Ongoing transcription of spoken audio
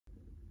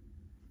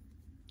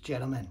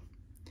Gentlemen,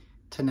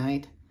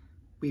 tonight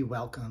we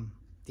welcome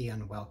the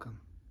unwelcome.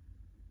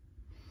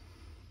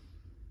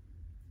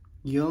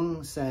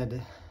 Jung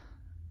said,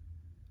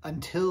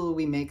 until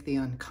we make the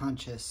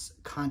unconscious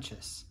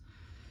conscious,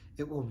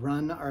 it will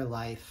run our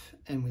life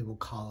and we will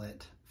call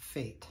it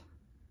fate.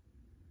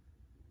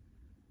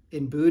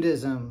 In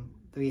Buddhism,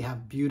 we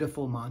have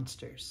beautiful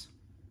monsters.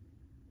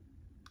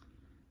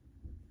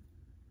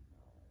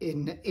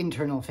 In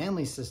internal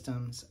family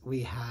systems,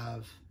 we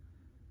have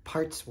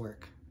parts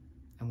work,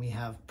 and we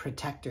have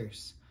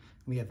protectors,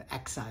 we have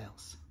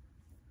exiles.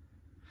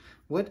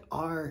 What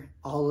are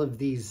all of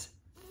these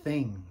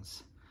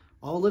things?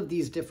 All of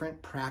these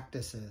different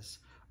practices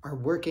are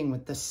working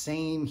with the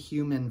same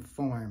human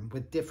form,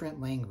 with different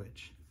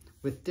language,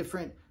 with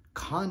different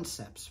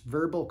concepts,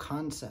 verbal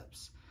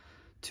concepts,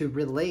 to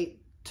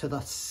relate to the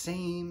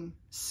same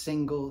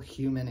single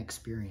human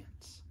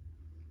experience.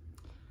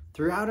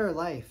 Throughout our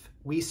life,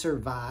 we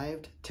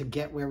survived to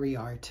get where we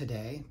are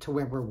today, to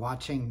where we're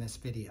watching this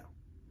video.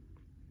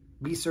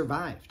 We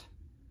survived.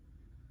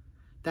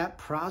 That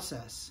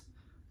process,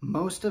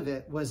 most of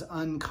it was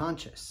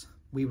unconscious.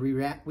 We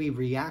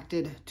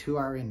reacted to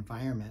our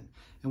environment,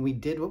 and we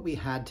did what we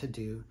had to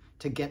do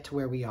to get to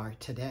where we are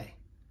today.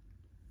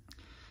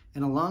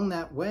 And along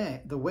that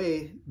way,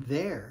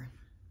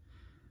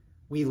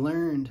 we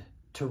learned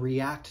to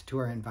react to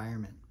our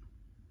environment.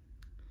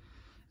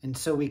 And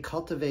so we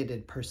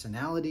cultivated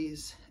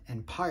personalities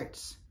and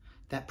parts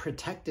that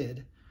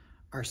protected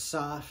our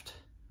soft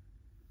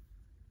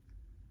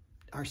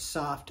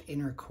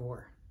inner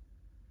core.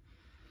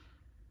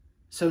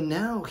 So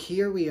now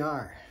here we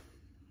are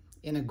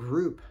in a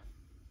group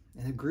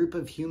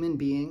of human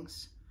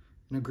beings,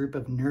 in a group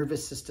of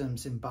nervous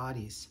systems and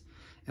bodies,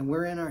 and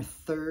we're in our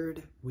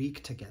third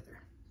week together.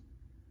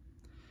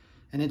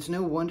 And it's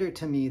no wonder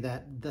to me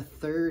that the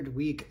third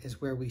week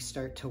is where we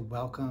start to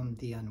welcome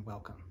the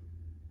unwelcome.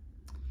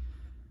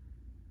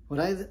 What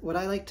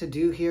I like to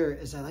do here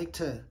is I like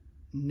to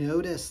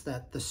notice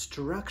that the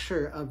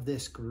structure of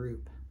this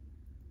group,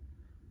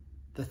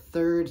 the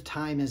third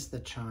time is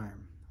the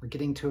charm. We're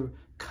getting to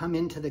come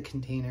into the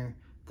container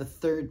the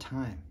third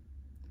time.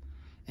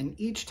 And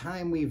each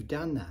time we've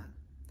done that,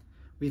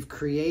 we've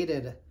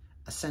created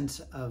a sense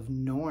of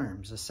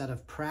norms, a set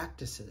of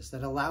practices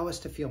that allow us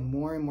to feel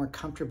more and more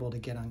comfortable to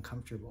get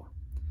uncomfortable.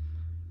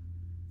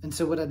 And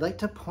so what I'd like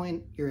to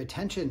point your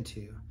attention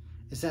to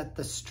is that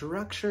the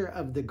structure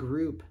of the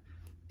group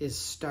is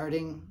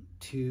starting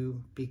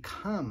to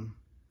become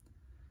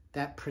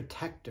that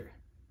protector.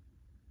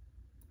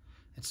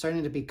 It's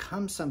starting to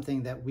become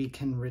something that we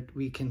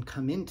can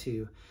come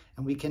into,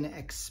 and we can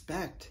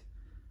expect,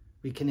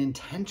 we can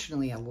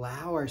intentionally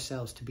allow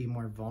ourselves to be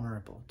more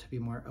vulnerable, to be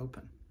more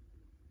open.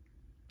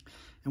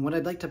 And what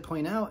I'd like to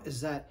point out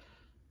is that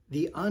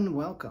the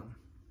unwelcome,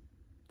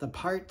 the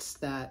parts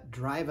that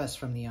drive us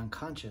from the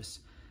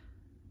unconscious,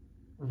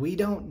 we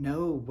don't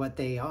know what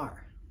they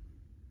are.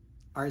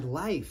 Our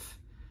life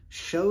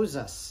shows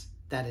us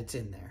that it's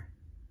in there.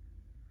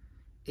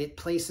 It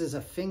places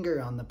a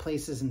finger on the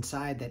places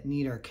inside that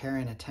need our care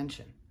and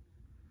attention.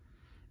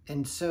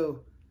 And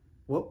so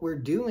what we're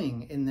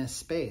doing in this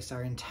space,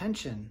 our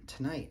intention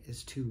tonight,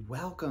 is to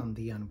welcome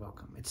the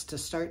unwelcome. It's to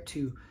start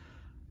to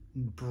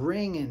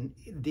bring in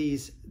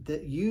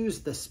use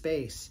the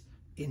space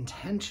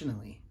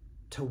intentionally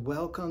to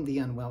welcome the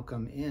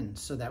unwelcome in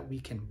so that we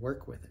can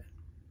work with it.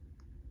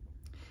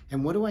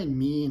 And what do I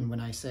mean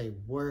when I say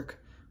work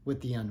with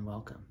the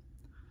unwelcome?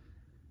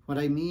 What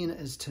I mean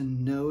is to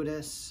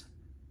notice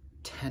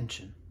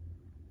tension,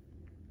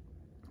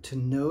 to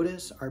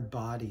notice our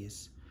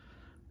bodies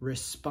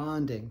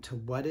responding to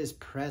what is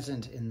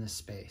present in the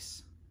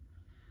space.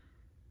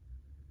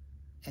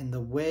 And the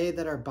way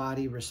that our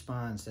body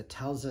responds that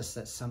tells us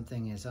that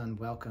something is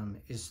unwelcome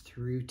is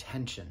through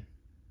tension.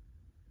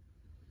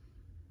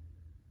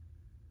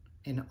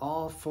 In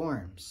all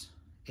forms,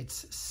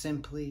 it's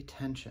simply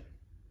tension.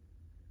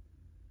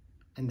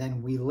 And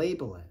then we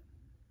label it,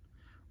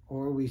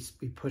 or we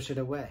push it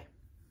away.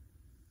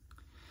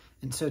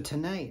 And so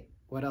tonight,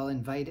 what I'll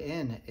invite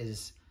in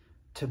is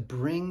to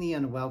bring the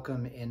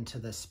unwelcome into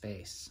the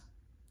space.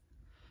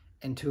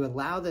 And to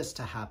allow this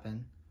to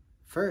happen,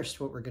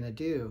 first, what we're going to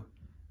do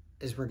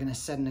is we're going to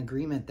set an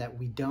agreement that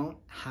we don't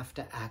have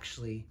to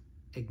actually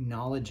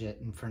acknowledge it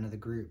in front of the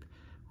group.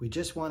 We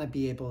just want to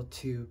be able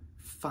to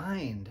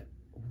find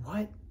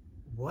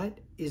what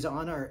is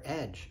on our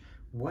edge,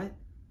 what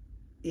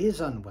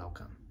is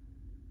unwelcome.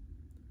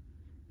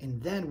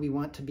 And then we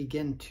want to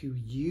begin to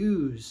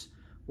use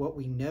what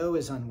we know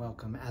is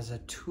unwelcome as a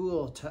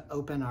tool to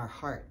open our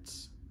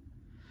hearts.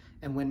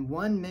 And when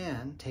one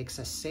man takes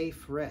a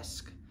safe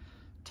risk,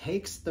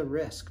 takes the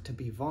risk to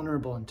be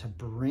vulnerable and to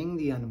bring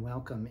the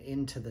unwelcome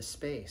into the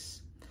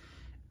space,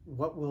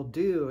 what we'll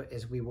do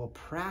is we will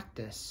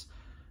practice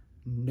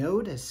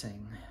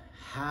noticing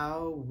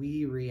how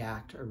we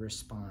react or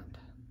respond.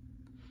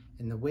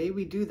 And the way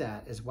we do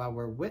that is while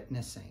we're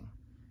witnessing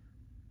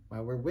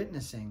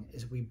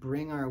is we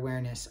bring our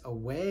awareness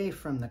away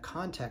from the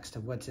context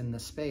of what's in the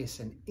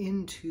space and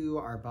into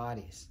our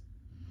bodies.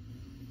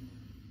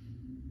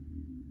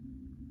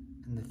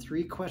 And the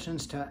 3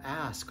 questions to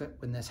ask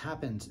when this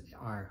happens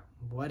are,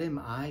 what am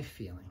I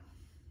feeling?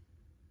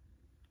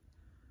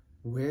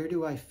 Where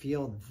do I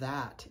feel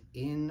that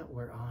in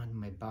or on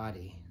my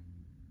body?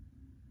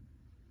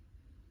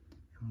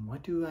 And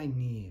what do I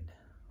need?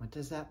 What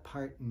does that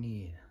part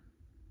need?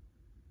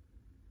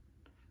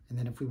 And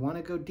then if we want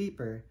to go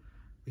deeper,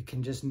 we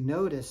can just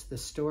notice the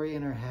story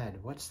in our head.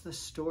 What's the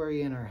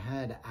story in our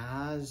head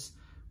as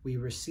we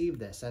receive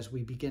this, as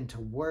we begin to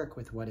work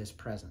with what is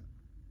present?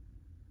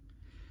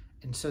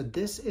 And so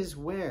this is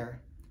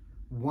where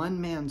one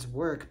man's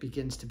work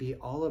begins to be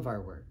all of our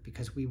work,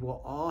 because we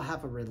will all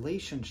have a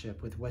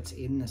relationship with what's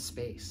in the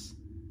space.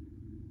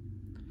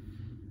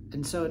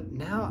 And so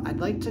now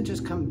I'd like to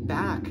just come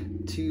back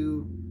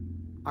to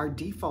our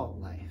default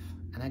life.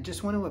 And I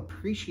just want to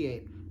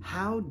appreciate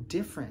how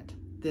different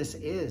this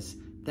is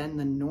than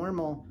the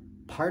normal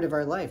part of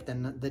our life,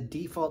 than the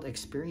default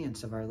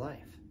experience of our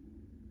life.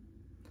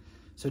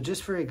 So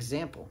just for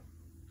example,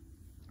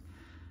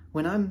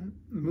 when I'm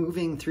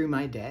moving through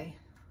my day,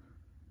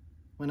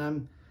 when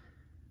I'm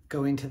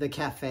going to the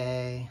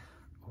cafe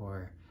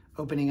or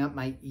opening up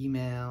my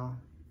email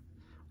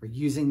or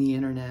using the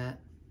internet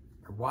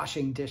or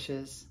washing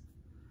dishes,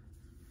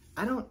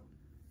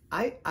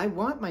 I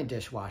want my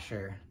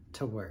dishwasher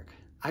to work.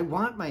 I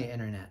want my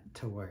internet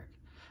to work.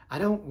 I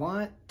don't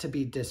want to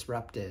be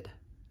disrupted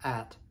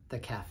at the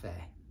cafe,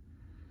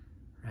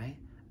 right?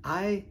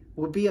 I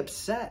will be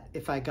upset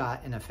if I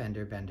got in a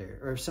fender bender,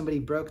 or if somebody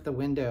broke the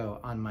window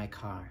on my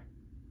car,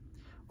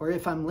 or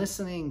if I'm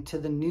listening to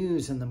the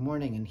news in the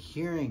morning and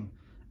hearing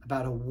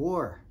about a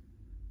war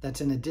that's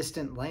in a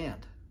distant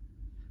land,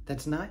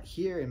 that's not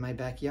here in my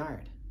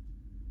backyard.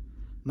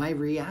 My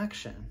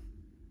reaction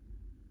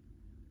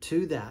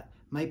to that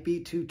might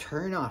be to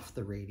turn off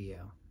the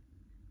radio,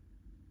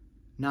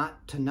 not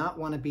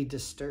want to be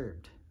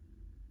disturbed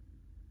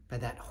by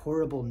that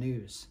horrible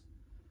news.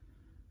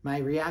 My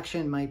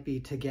reaction might be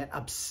to get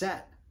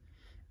upset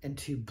and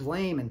to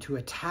blame and to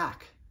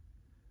attack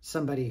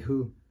somebody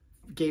who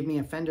gave me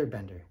a fender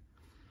bender,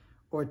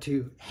 or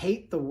to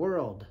hate the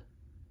world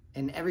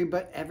and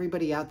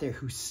everybody out there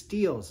who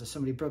steals if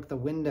somebody broke the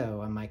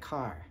window on my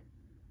car,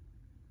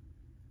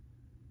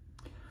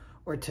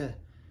 or to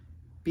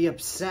be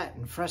upset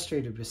and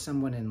frustrated with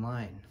someone in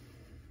line.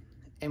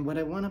 And what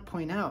I want to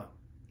point out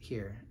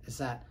here is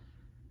that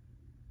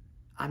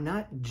I'm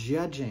not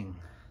judging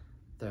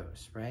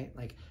those, right?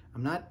 Like,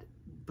 I'm not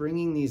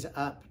bringing these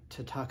up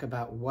to talk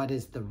about what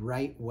is the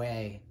right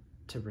way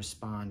to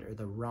respond or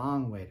the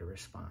wrong way to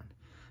respond,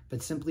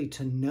 but simply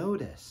to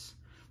notice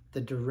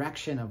the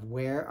direction of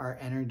where our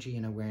energy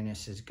and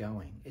awareness is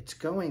going. It's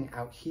going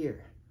out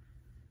here,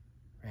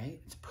 right?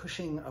 It's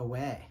pushing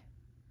away.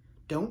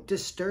 Don't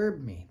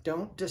disturb me.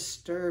 Don't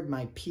disturb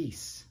my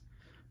peace.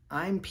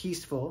 I'm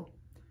peaceful.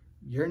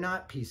 You're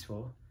not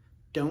peaceful.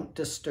 Don't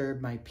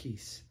disturb my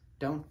peace.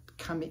 Don't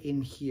come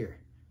in here.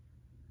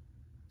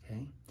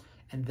 Okay?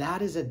 And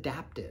that is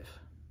adaptive.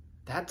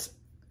 That's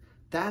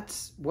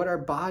what our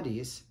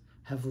bodies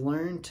have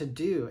learned to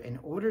do in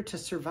order to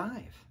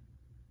survive.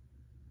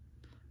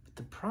 But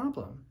the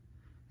problem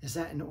is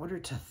that in order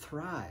to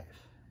thrive,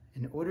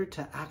 in order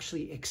to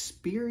actually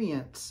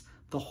experience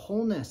the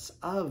wholeness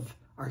of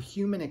our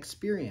human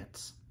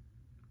experience,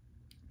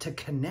 to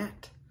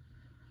connect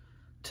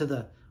to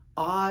the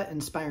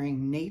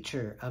awe-inspiring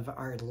nature of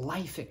our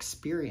life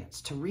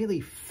experience, to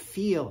really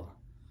feel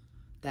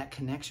that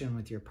connection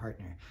with your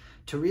partner,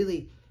 to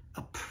really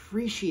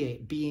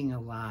appreciate being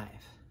alive,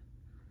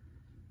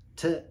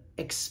 to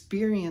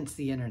experience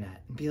the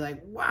internet and be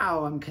like,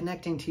 wow, I'm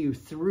connecting to you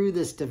through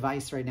this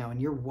device right now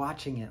and you're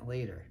watching it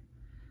later,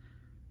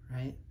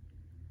 right?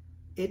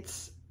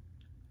 It's,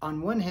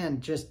 on one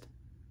hand, just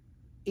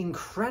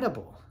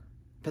incredible,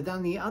 but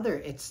on the other,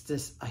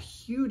 it's a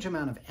huge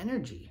amount of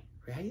energy,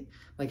 right?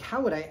 Like,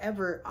 how would I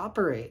ever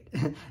operate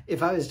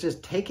if I was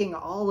just taking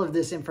all of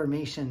this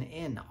information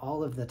in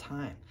all of the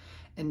time?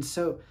 And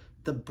so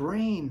the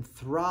brain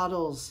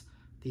throttles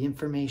the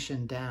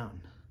information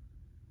down.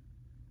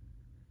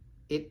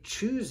 It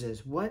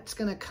chooses what's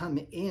going to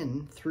come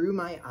in through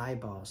my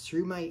eyeballs,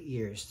 through my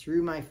ears,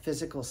 through my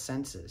physical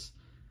senses.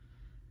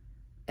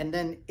 And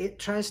then it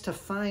tries to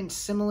find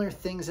similar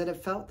things that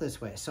have felt this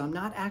way. So I'm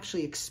not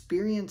actually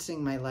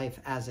experiencing my life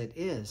as it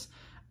is.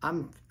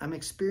 I'm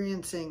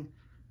experiencing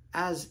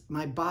as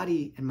my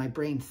body and my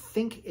brain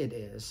think it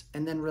is,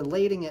 and then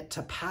relating it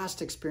to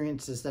past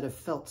experiences that have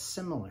felt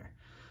similar.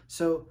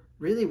 So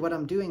really what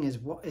I'm doing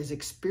is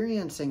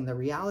experiencing the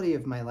reality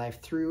of my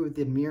life through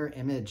the mirror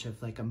image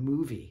of like a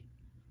movie.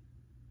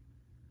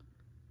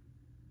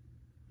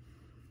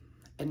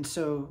 And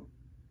so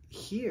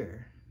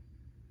here,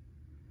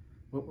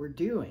 what we're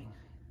doing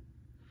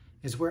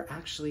is we're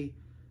actually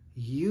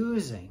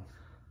using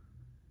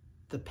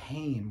the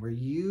pain, we're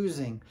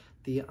using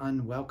the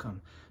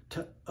unwelcome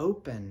to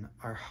open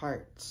our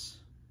hearts,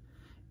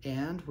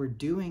 and we're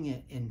doing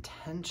it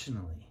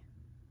intentionally.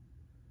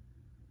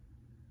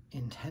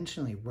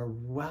 Intentionally, we're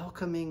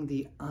welcoming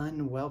the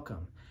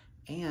unwelcome,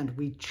 and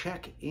we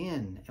check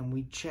in and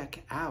we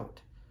check out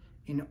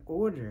in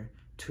order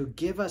to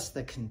give us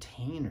the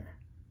container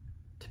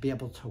to be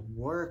able to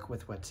work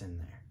with what's in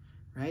there,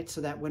 right? So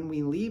that when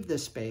we leave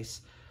this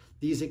space,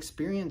 these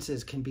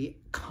experiences can be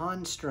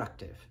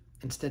constructive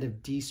instead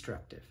of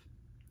destructive,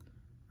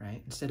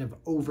 right? Instead of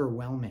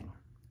overwhelming,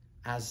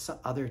 as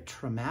other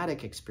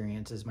traumatic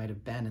experiences might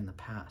have been in the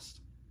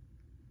past.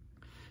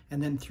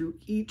 And then through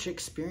each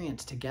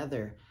experience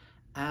together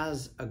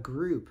as a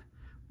group,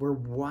 we're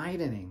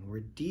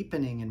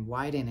deepening and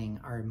widening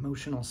our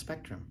emotional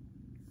spectrum,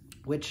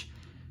 which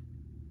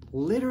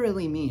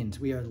literally means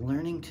we are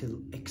learning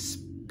to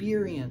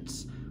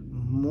experience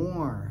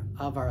more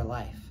of our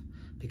life,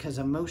 because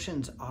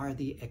emotions are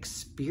the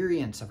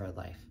experience of our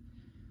life.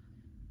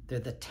 They're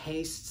the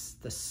tastes,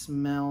 the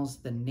smells,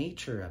 the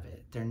nature of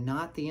it. They're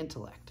not the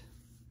intellect.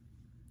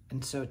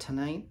 And so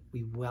tonight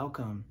we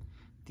welcome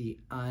the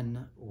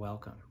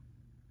unwelcome.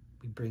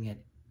 We bring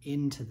it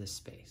into the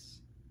space.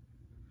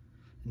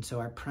 And so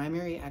our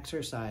primary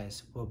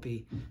exercise will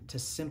be to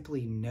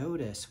simply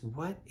notice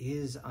what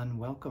is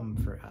unwelcome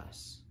for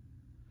us.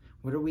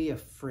 What are we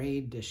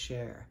afraid to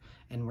share?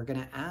 And we're going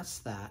to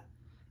ask that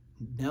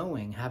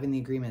having the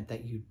agreement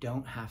that you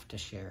don't have to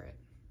share it.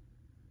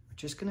 We're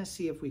just going to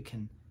see if we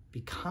can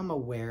become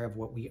aware of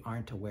what we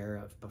aren't aware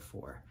of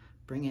before.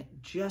 Bring it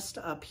just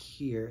up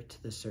here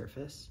to the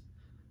surface,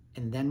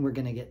 and then we're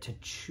going to get to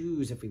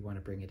choose if we want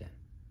to bring it in.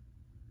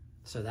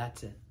 So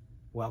that's it.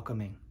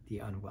 Welcoming the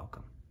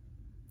unwelcome.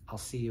 I'll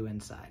see you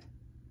inside.